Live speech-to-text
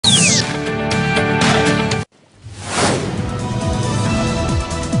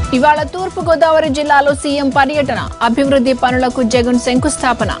ఇవాళ తూర్పు గోదావరి జిల్లాలో సీఎం పర్యటన, అభివృద్ధి పనులకు జగన్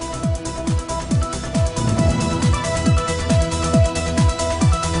శంకుస్థాపన.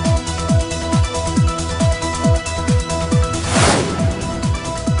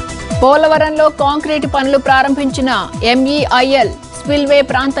 పోలవరంలో కాంక్రీట్ పనులు ప్రారంభించిన ఎంఈఐఎల్, స్పిల్వే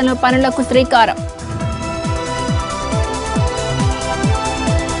ప్రాంతంలో పనులకు శ్రీకారం.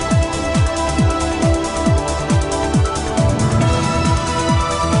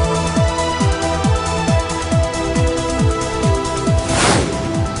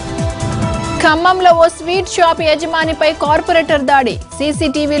 ఖమ్మంలో ఓ స్వీట్ షాప్ యజమానిపై కార్పొరేటర్ దాడి,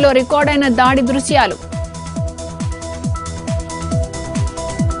 సీసీటీవీలో రికార్డైన దాడి దృశ్యాలు.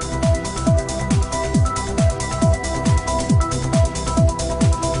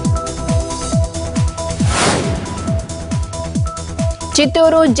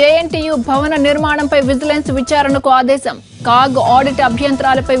 చిత్తూరు జేఎన్టీయూ భవన నిర్మాణంపై విజిలెన్స్ విచారణకు ఆదేశం, కాగ్ ఆడిట్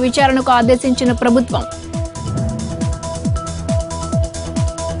అభ్యంతరాలపై విచారణకు ఆదేశించిన ప్రభుత్వం.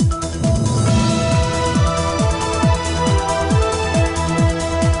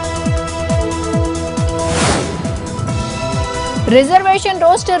 రిజర్వేషన్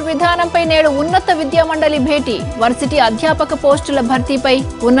రోస్టర్ విధానంపై నేడు ఉన్నత విద్యామండలి భేటీ, వర్సిటీ అధ్యాపక పోస్టుల భర్తీపై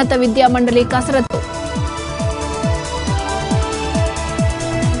ఉన్నత విద్యామండలి కసరత్తు.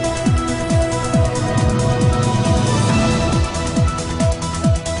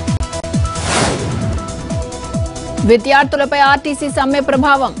 విద్యార్థులపై ఆర్టీసీ సమ్మె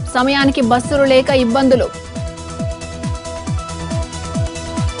ప్రభావం, సమయానికి బస్సులు లేక ఇబ్బందులు.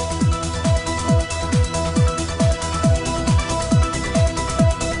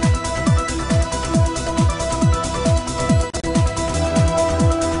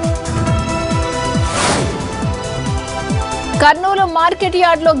 కర్నూలు మార్కెట్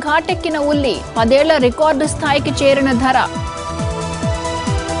యార్డ్లో ఘాటెక్కిన ఉల్లి, 10 ఏళ్ల రికార్డు స్థాయికి చేరిన ధర.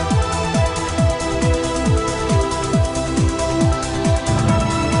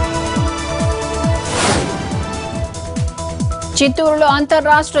 చిత్తూరులో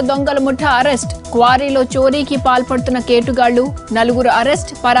అంతర్రాష్ట్ర దొంగల ముఠా అరెస్ట్, క్వారీలో చోరీకి పాల్పడుతున్న కేటుగాళ్లు, 4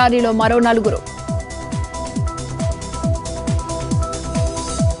 అరెస్ట్, పరారీలో మరో 4.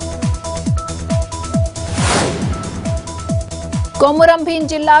 కొమురంభీం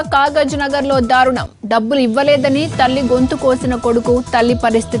జిల్లా కాగజ్ నగర్ లో దారుణం, డబ్బులు ఇవ్వలేదని తల్లి గొంతు కోసిన కొడుకు, తల్లి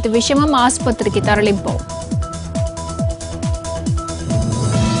పరిస్థితి విషమం, ఆసుపత్రికి తరలింపు.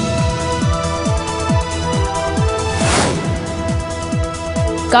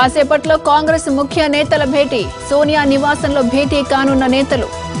 కాసేపట్లో కాంగ్రెస్ ముఖ్య నేతల భేటీ, సోనియా నివాసంలో భేటీ కానున్న నేతలు.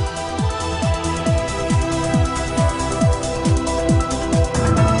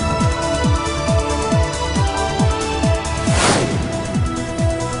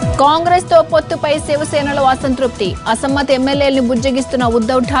 కాంగ్రెస్ తో పొత్తుపై శివసేనలో అసంతృప్తి, అసమ్మతి ఎమ్మెల్యేలను బుజ్జగిస్తున్న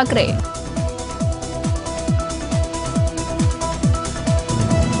ఉద్ధవ్ ఠాక్రే.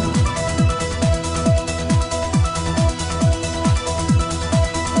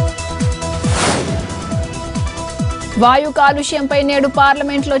 వాయు కాలుష్యంపై నేడు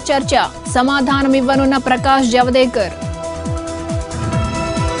పార్లమెంట్లో చర్చ, సమాధానమివ్వనున్న ప్రకాష్ జవదేకర్.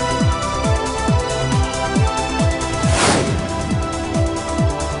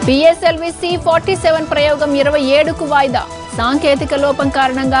 పిఎస్ఎల్వి C-47 ప్రయోగం 27కు వాయిదా, సాంకేతిక లోపం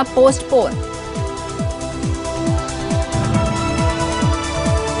కారణంగా పోస్ట్ పోన్.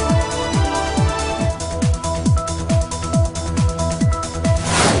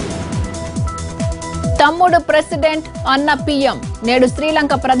 తమ్ముడు ప్రెసిడెంట్, అన్న పీఎం, నేడు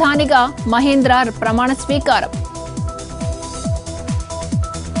శ్రీలంక ప్రధానిగా మహేంద్ర ప్రమాణ స్వీకారం.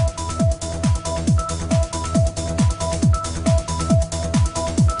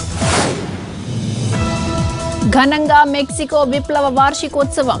 ఘనంగా మెక్సికో విప్లవ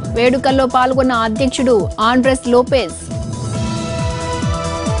వార్షికోత్సవం, వేడుకల్లో పాల్గొన్న అధ్యక్షుడు ఆండ్రెస్ లోపెజ్.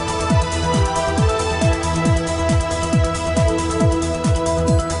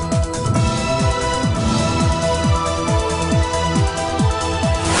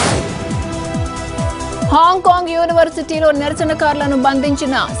 హాంకాంగ్ యూనివర్సిటీలో నిరసనకారులను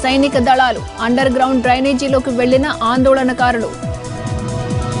బంధించిన సైనిక దళాలు, అండర్ గ్రౌండ్ డ్రైనేజీలోకి వెళ్లిన ఆందోళనకారులు.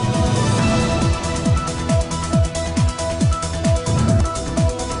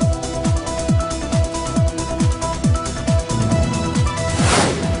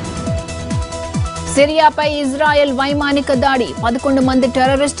 సిరియాపై ఇజ్రాయెల్ వైమానిక దాడి, 11 మంది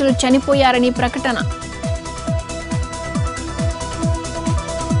టెర్రరిస్టులు చనిపోయారని ప్రకటన.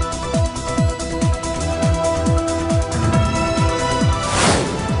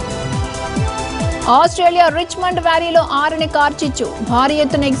 ఆస్ట్రేలియా రిచ్మండ్ వ్యాలీలో ఆరని కార్చిచ్చు, భారీ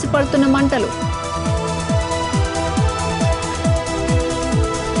ఎత్తున ఎగిసిపడుతున్న మంటలు.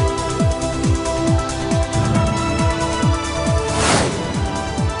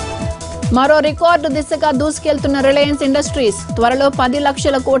 మరో రికార్డు దిశగా దూసుకెళ్తున్న రిలయన్స్ ఇండస్ట్రీస్ త్వరలో 10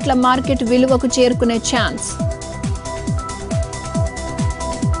 లక్షల కోట్ల మార్కెట్ విలువకు చేరుకునే ఛాన్స్.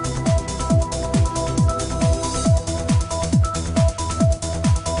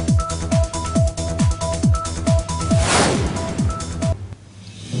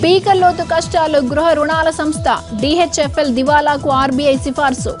 పీకల్లోతు కష్టాలు గృహ రుణాల సంస్థ DHFL దివాలాకు RBI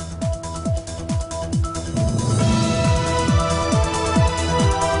సిఫార్సు.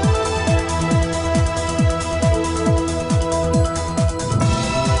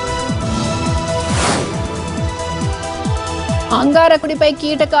 అంగారకుడిపై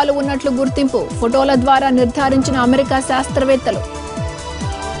కీటకాలు ఉన్నట్లు గుర్తింపు ఫోటోల ద్వారా నిర్ధారించిన అమెరికా శాస్త్రవేత్తలు.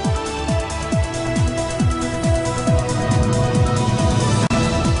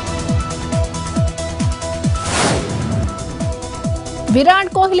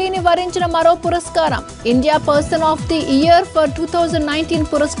 విరాట్ కోహ్లీని వరించిన మరో పురస్కారం India person of the year for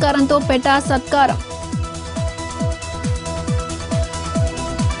 2019 పురస్కారంతో petha సత్కారం.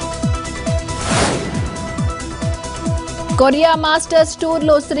 కొరియా మాస్టర్స్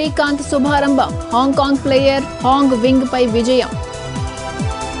టూర్లో Srikanth శుభారంభం Hong Kong player Hong wing పై విజయం.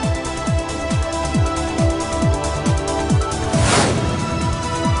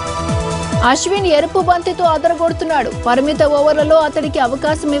 అశ్విన్ ఎరుపు బంతితో అదరగొడుతున్నాడు పరిమిత ఓవర్లలో అతడికి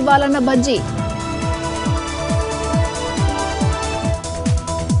అవకాశం ఇవ్వాలన్న బజ్జీ.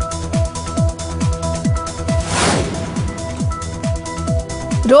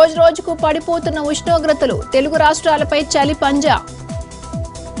 రోజుకు పడిపోతున్న ఉష్ణోగ్రతలు తెలుగు రాష్ట్రాలపై చలి పంజా.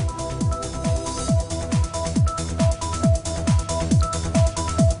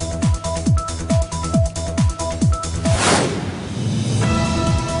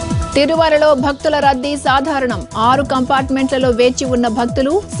 తిరుమలలో భక్తుల రద్దీ సాధారణం 6 కంపార్ట్మెంట్లలో వేచి ఉన్న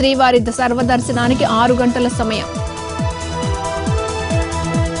భక్తులు శ్రీవారి సర్వదర్శనానికి 6 గంటల సమయం.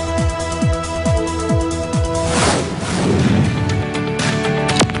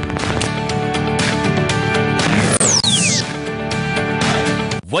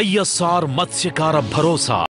 వైఎస్ఆర్ మత్స్యకార భరోసా